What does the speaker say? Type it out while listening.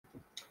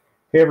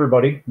Hey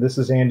everybody, this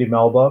is Andy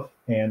Melbuff,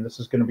 and this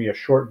is going to be a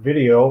short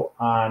video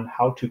on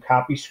how to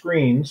copy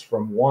screens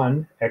from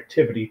one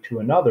activity to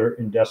another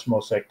in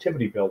Desmos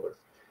Activity Builder.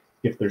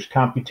 If there's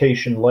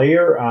computation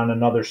layer on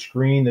another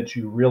screen that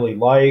you really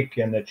like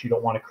and that you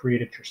don't want to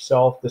create it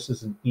yourself, this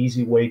is an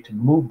easy way to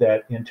move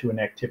that into an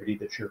activity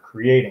that you're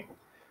creating.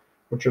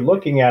 What you're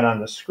looking at on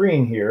the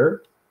screen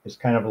here is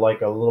kind of like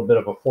a little bit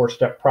of a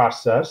four-step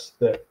process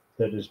that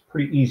is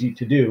pretty easy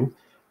to do.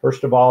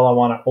 First of all, I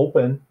want to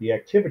open the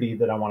activity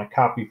that I want to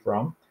copy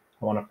from.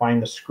 I want to find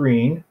the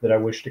screen that I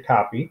wish to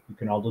copy. You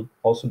can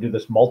also do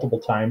this multiple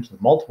times with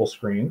multiple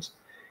screens.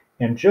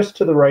 And just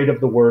to the right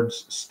of the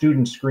words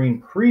Student Screen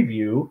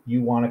Preview,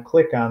 you want to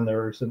click on,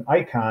 there's an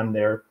icon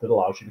there that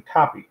allows you to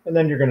copy. And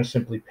then you're going to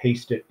simply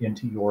paste it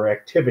into your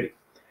activity.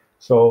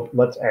 So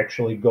let's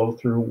actually go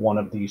through one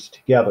of these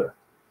together.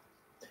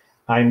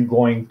 I'm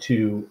going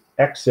to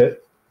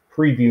exit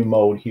preview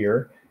mode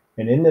here.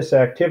 And in this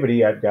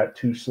activity, I've got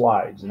two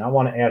slides, and I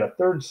want to add a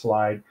third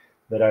slide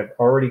that I've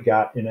already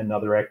got in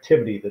another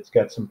activity that's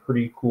got some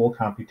pretty cool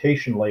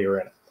computation layer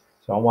in it.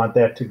 So I want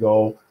that to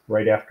go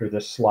right after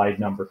this slide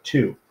number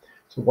 2.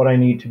 So what I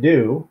need to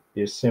do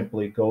is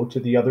simply go to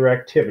the other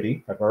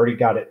activity. I've already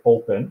got it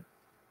open.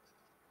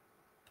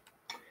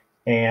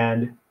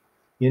 And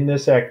in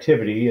this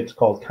activity, it's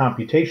called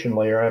Computation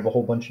Layer. I have a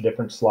whole bunch of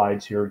different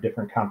slides here,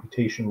 different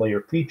computation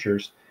layer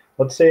features.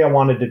 Let's say I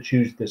wanted to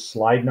choose this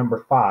slide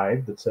number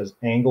 5 that says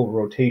Angle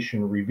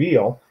Rotation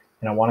Reveal,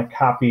 and I want to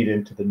copy it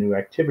into the new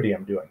activity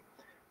I'm doing.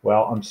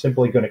 Well, I'm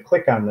simply going to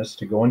click on this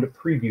to go into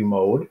preview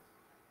mode.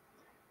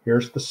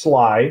 Here's the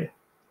slide,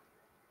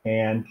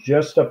 and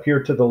just up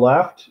here to the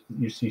left,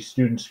 you see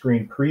Student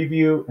Screen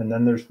Preview, and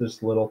then there's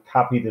this little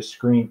Copy the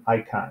Screen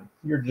icon.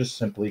 You're just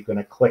simply going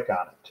to click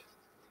on it,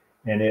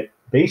 and it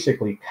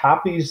basically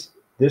copies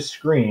this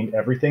screen,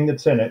 everything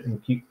that's in it,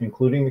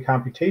 including the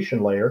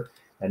computation layer.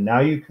 And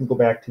now you can go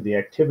back to the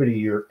activity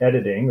you're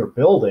editing or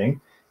building,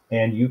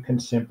 and you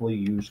can simply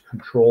use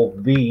Control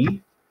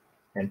V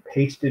and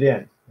paste it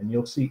in. And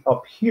you'll see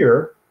up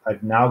here,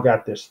 I've now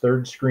got this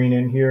third screen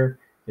in here.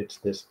 It's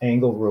this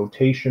angle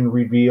rotation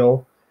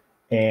reveal.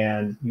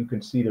 And you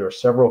can see there are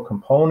several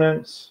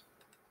components.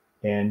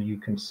 And you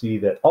can see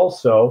that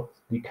also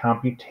the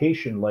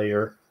computation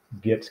layer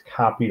gets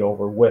copied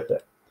over with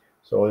it.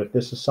 So if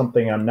this is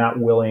something I'm not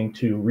willing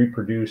to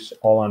reproduce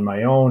all on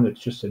my own,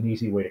 it's just an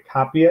easy way to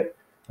copy it.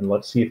 And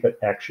let's see if it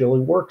actually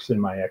works in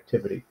my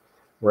activity.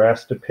 We're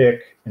asked to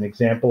pick an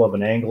example of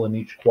an angle in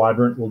each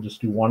quadrant. We'll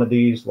just do one of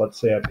these. Let's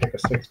say I pick a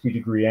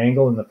 60-degree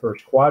angle in the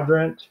first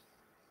quadrant.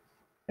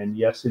 And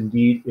yes,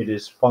 indeed, it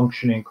is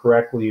functioning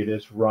correctly. It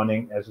is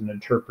running as an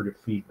interpretive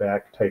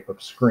feedback type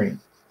of screen.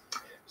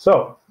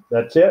 So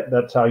that's it.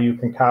 That's how you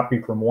can copy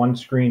from one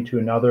screen to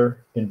another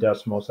in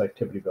Desmos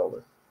Activity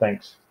Builder.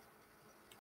 Thanks.